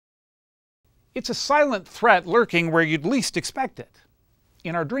It's a silent threat lurking where you'd least expect it,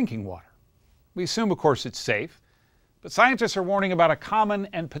 in our drinking water. We assume, of course, it's safe, but scientists are warning about a common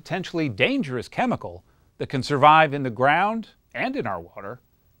and potentially dangerous chemical that can survive in the ground and in our water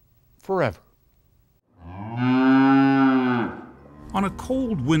forever. On a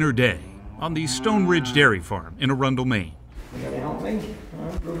cold winter day on the Stone Ridge Dairy Farm in Arundel, Maine,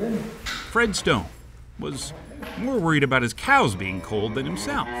 Fred Stone was more worried about his cows being cold than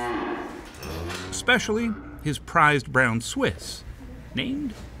himself, especially his prized brown Swiss,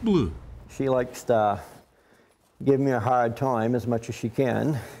 named Blue. She likes to give me a hard time as much as she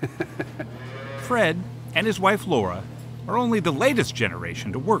can. Fred and his wife Laura are only the latest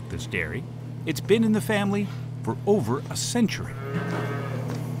generation to work this dairy. It's been in the family for over a century.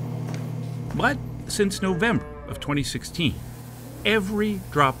 But since November of 2016, every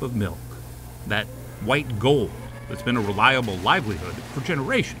drop of milk, that white gold that's been a reliable livelihood for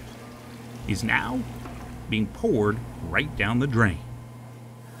generations, is now being poured right down the drain.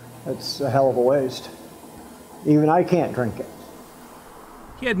 That's a hell of a waste. Even I can't drink it.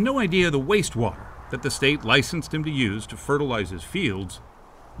 He had no idea the wastewater that the state licensed him to use to fertilize his fields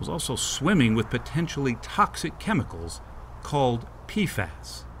was also swimming with potentially toxic chemicals called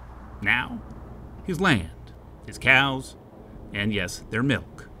PFAS. Now, his land, his cows, and yes, their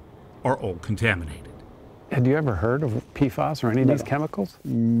milk, are all contaminated. Had you ever heard of PFAS or any of these chemicals?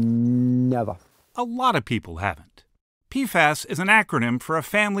 Never. A lot of people haven't. PFAS is an acronym for a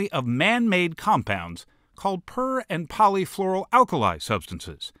family of man-made compounds called per- and polyfluoroalkyl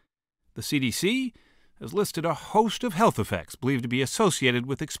substances. The CDC has listed a host of health effects believed to be associated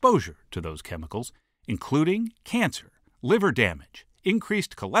with exposure to those chemicals, including cancer, liver damage,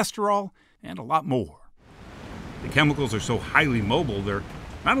 increased cholesterol, and a lot more. The chemicals are so highly mobile, they're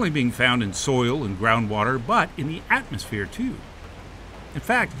not only being found in soil and groundwater, but in the atmosphere too. In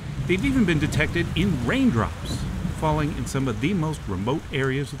fact, they've even been detected in raindrops falling in some of the most remote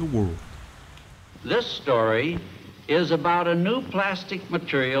areas of the world. This story is about a new plastic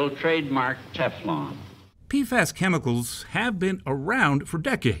material trademarked Teflon. PFAS chemicals have been around for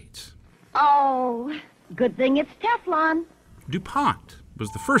decades. Oh, good thing it's Teflon. DuPont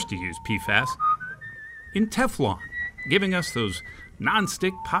was the first to use PFAS in Teflon, giving us those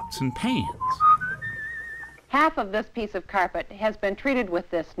non-stick pots and pans. Half of this piece of carpet has been treated with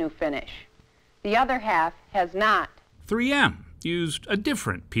this new finish. The other half has not. 3M used a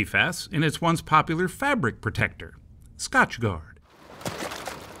different PFAS in its once popular fabric protector, Scotchgard.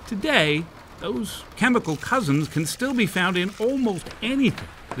 Today, those chemical cousins can still be found in almost anything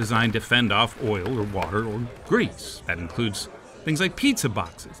designed to fend off oil or water or grease. That includes things like pizza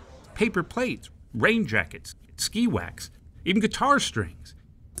boxes, paper plates, rain jackets, ski wax, even guitar strings.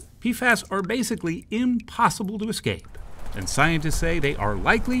 PFAS are basically impossible to escape, and scientists say they are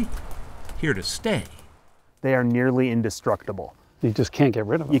likely here to stay. They are nearly indestructible. You just can't get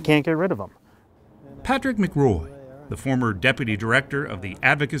rid of them. You can't get rid of them. Patrick McRoy, the former deputy director of the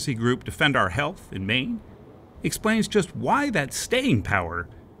advocacy group Defend Our Health in Maine, explains just why that staying power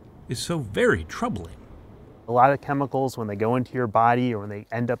is so very troubling. A lot of chemicals, when they go into your body or when they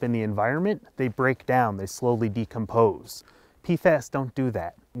end up in the environment, they break down, they slowly decompose. PFAS don't do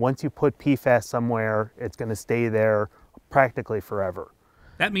that. Once you put PFAS somewhere, it's going to stay there practically forever.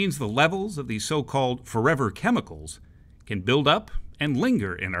 That means the levels of these so-called forever chemicals can build up and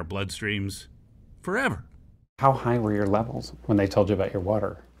linger in our bloodstreams forever. How high were your levels when they told you about your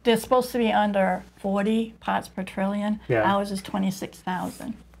water? They're supposed to be under 40 parts per trillion. Yeah. Ours is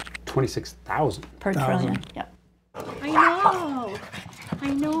 26,000. 26,000? Per trillion, yep. I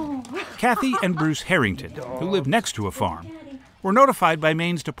know. Kathy and Bruce Harrington, who live next to a farm, were notified by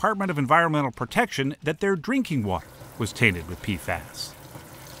Maine's Department of Environmental Protection that their drinking water was tainted with PFAS.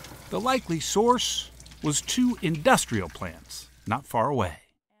 The likely source was 2 industrial plants not far away.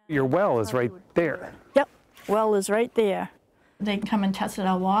 Your well is right there. Yep, well is right there. They come and tested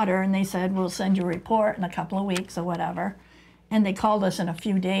our water and they said, we'll send you a report in a couple of weeks or whatever. And they called us in a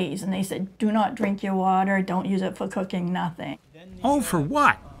few days and they said, do not drink your water, don't use it for cooking, nothing. All for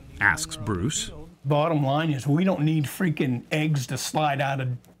what? Asks Bruce. Bottom line is we don't need freaking eggs to slide out of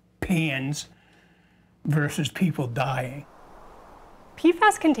pans versus people dying.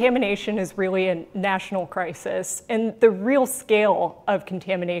 PFAS contamination is really a national crisis, and the real scale of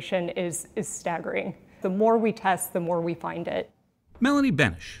contamination is staggering. The more we test, the more we find it. Melanie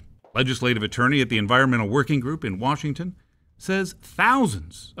Benish, legislative attorney at the Environmental Working Group in Washington, says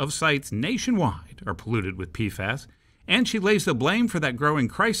thousands of sites nationwide are polluted with PFAS, and she lays the blame for that growing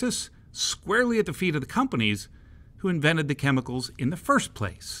crisis squarely at the feet of the companies who invented the chemicals in the first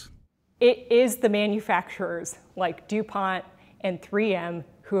place. It is the manufacturers like DuPont and 3M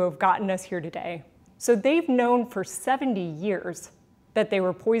who have gotten us here today. So they've known for 70 years that they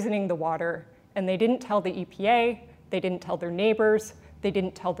were poisoning the water, and they didn't tell the EPA, they didn't tell their neighbors, they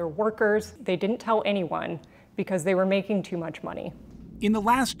didn't tell their workers, they didn't tell anyone because they were making too much money. In the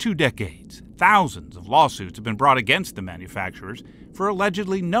last 2 decades, thousands of lawsuits have been brought against the manufacturers for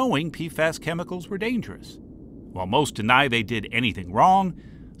allegedly knowing PFAS chemicals were dangerous. While most deny they did anything wrong,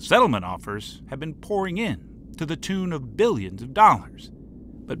 settlement offers have been pouring in to the tune of billions of dollars.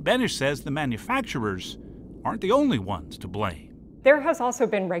 But Benish says the manufacturers aren't the only ones to blame. There has also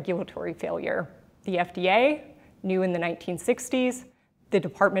been regulatory failure. The FDA, new in the 1960s, the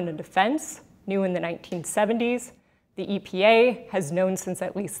Department of Defense, new in the 1970s, the EPA has known since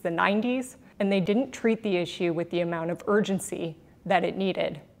at least the 90s, and they didn't treat the issue with the amount of urgency that it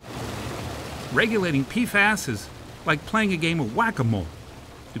needed. Regulating PFAS is like playing a game of whack-a-mole.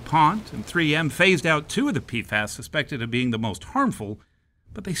 DuPont and 3M phased out 2 of the PFAS suspected of being the most harmful,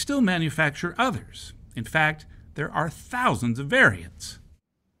 but they still manufacture others. In fact, there are thousands of variants.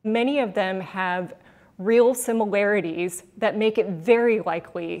 Many of them have real similarities that make it very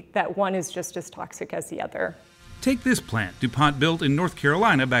likely that one is just as toxic as the other. Take this plant DuPont built in North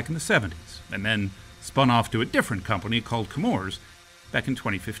Carolina back in the 70s, and then spun off to a different company called Chemours back in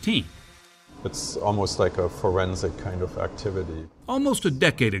 2015. It's almost like a forensic kind of activity. Almost a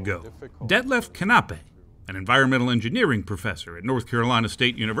decade ago, Detlef Knappe, an environmental engineering professor at North Carolina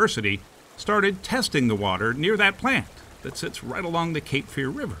State University, started testing the water near that plant that sits right along the Cape Fear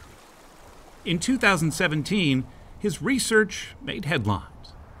River. In 2017, his research made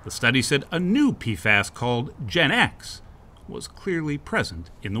headlines. The study said a new PFAS called Gen X was clearly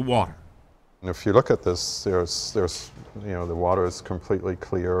present in the water. And if you look at this, there's the water is completely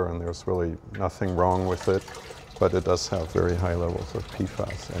clear and there's really nothing wrong with it, but it does have very high levels of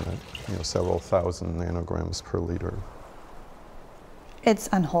PFAS in it, several thousand nanograms per liter. It's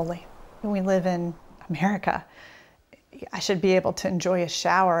unholy. We live in America. I should be able to enjoy a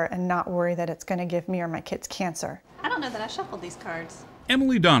shower and not worry that it's going to give me or my kids cancer. I don't know that I shuffled these cards.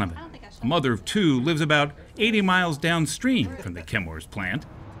 Emily Donovan, a mother of 2, lives about 80 miles downstream from the Chemours plant.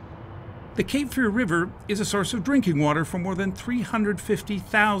 The Cape Fear River is a source of drinking water for more than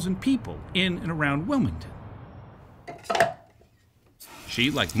 350,000 people in and around Wilmington. She,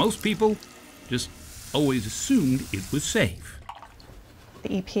 like most people, just always assumed it was safe.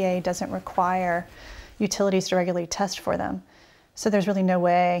 The EPA doesn't require utilities to regularly test for them, so there's really no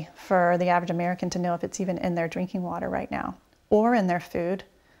way for the average American to know if it's even in their drinking water right now, or in their food,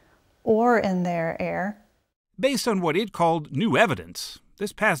 or in their air. Based on what it called new evidence,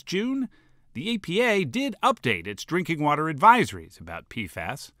 this past June, the EPA did update its drinking water advisories about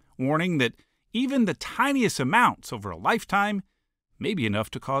PFAS, warning that even the tiniest amounts over a lifetime may be enough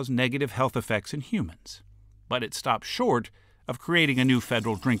to cause negative health effects in humans. But it stopped short of creating a new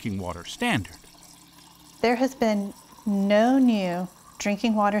federal drinking water standard. There has been no new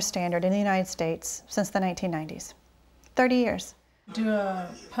drinking water standard in the United States since the 1990s. 30 years. Do a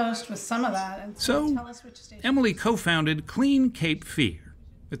post with some of that. And so, tell us which station. Emily co-founded Clean Cape Fear.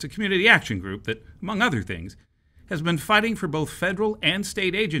 It's a community action group that, among other things, has been fighting for both federal and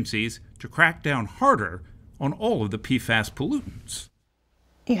state agencies to crack down harder on all of the PFAS pollutants.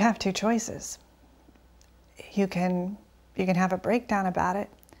 You have 2 choices. You can have a breakdown about it,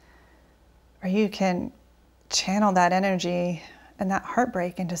 or you can channel that energy and that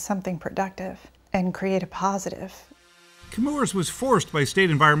heartbreak into something productive and create a positive. Chemours was forced by state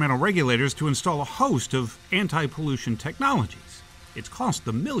environmental regulators to install a host of anti-pollution technologies. It's cost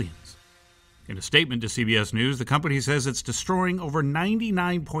them millions. In a statement to CBS News, the company says it's destroying over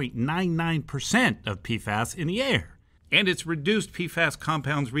 99.99% of PFAS in the air, and it's reduced PFAS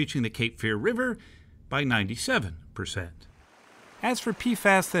compounds reaching the Cape Fear River by 97%. As for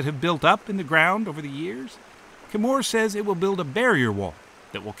PFAS that have built up in the ground over the years, Chemours says it will build a barrier wall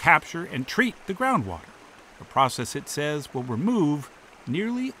that will capture and treat the groundwater, a process it says will remove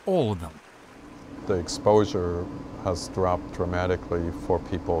nearly all of them. The exposure has dropped dramatically for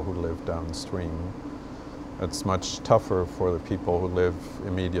people who live downstream. It's much tougher for the people who live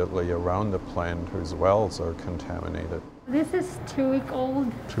immediately around the plant whose wells are contaminated. This is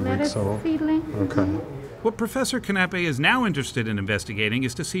 2-week-old 2 weeks old. Seedling. Okay. What Professor Knappe is now interested in investigating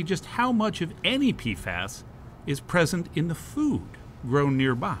is to see just how much of any PFAS is present in the food grown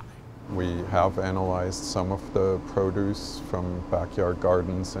nearby. We have analyzed some of the produce from backyard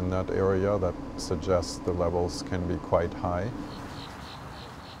gardens in that area that suggests the levels can be quite high.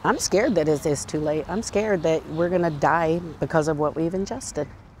 I'm scared that it's too late. I'm scared that we're going to die because of what we've ingested.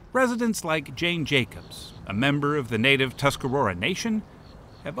 Residents like Jane Jacobs, a member of the native Tuscarora Nation,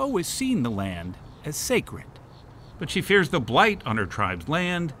 have always seen the land as sacred. but she fears the blight on her tribe's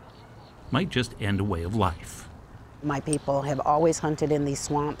land might just end a way of life. My people have always hunted in these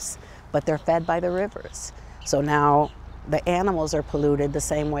swamps, but they're fed by the rivers. So now the animals are polluted the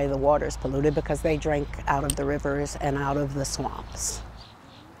same way the water's polluted because they drink out of the rivers and out of the swamps.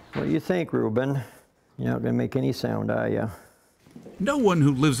 What do you think, Reuben? You're not going to make any sound, are you? No one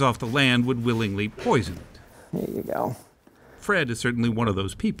who lives off the land would willingly poison it. There you go. Fred is certainly one of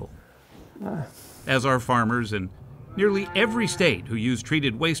those people. As are farmers in nearly every state who use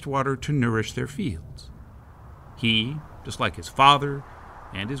treated wastewater to nourish their fields. He, just like his father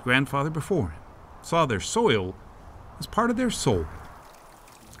and his grandfather before him, saw their soil as part of their soul.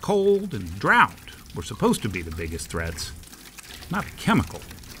 Cold and drought were supposed to be the biggest threats, not a chemical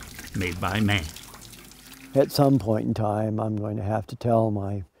made by man. At some point in time, I'm going to have to tell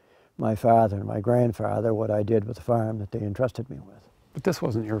my father and my grandfather what I did with the farm that they entrusted me with. But this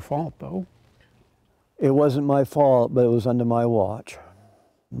wasn't your fault, though. It wasn't my fault, but it was under my watch.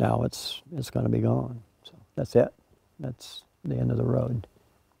 Now it's going to be gone. So that's it. That's the end of the road.